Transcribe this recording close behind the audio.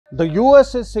The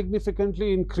US is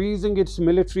significantly increasing its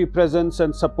military presence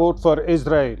and support for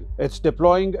Israel. It's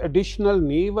deploying additional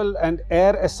naval and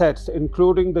air assets,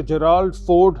 including the Gerald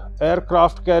Ford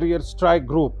aircraft carrier strike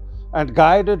group and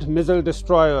guided missile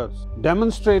destroyers,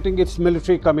 demonstrating its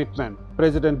military commitment.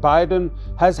 President Biden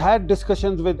has had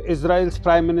discussions with Israel's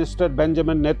Prime Minister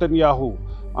Benjamin Netanyahu,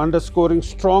 underscoring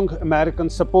strong American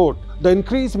support. The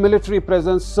increased military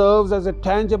presence serves as a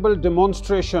tangible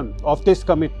demonstration of this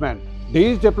commitment.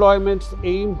 These deployments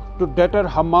aim to deter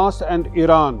Hamas and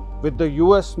Iran, with the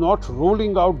US not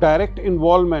ruling out direct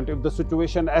involvement if the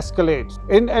situation escalates.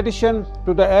 In addition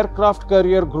to the aircraft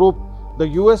carrier group, the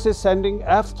US is sending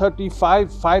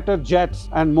F-35 fighter jets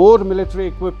and more military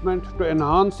equipment to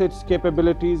enhance its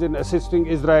capabilities in assisting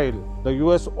Israel. The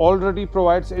US already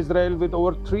provides Israel with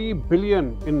over $3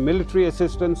 billion in military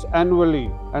assistance annually,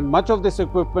 and much of this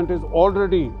equipment is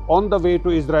already on the way to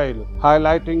Israel,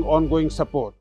 highlighting ongoing support.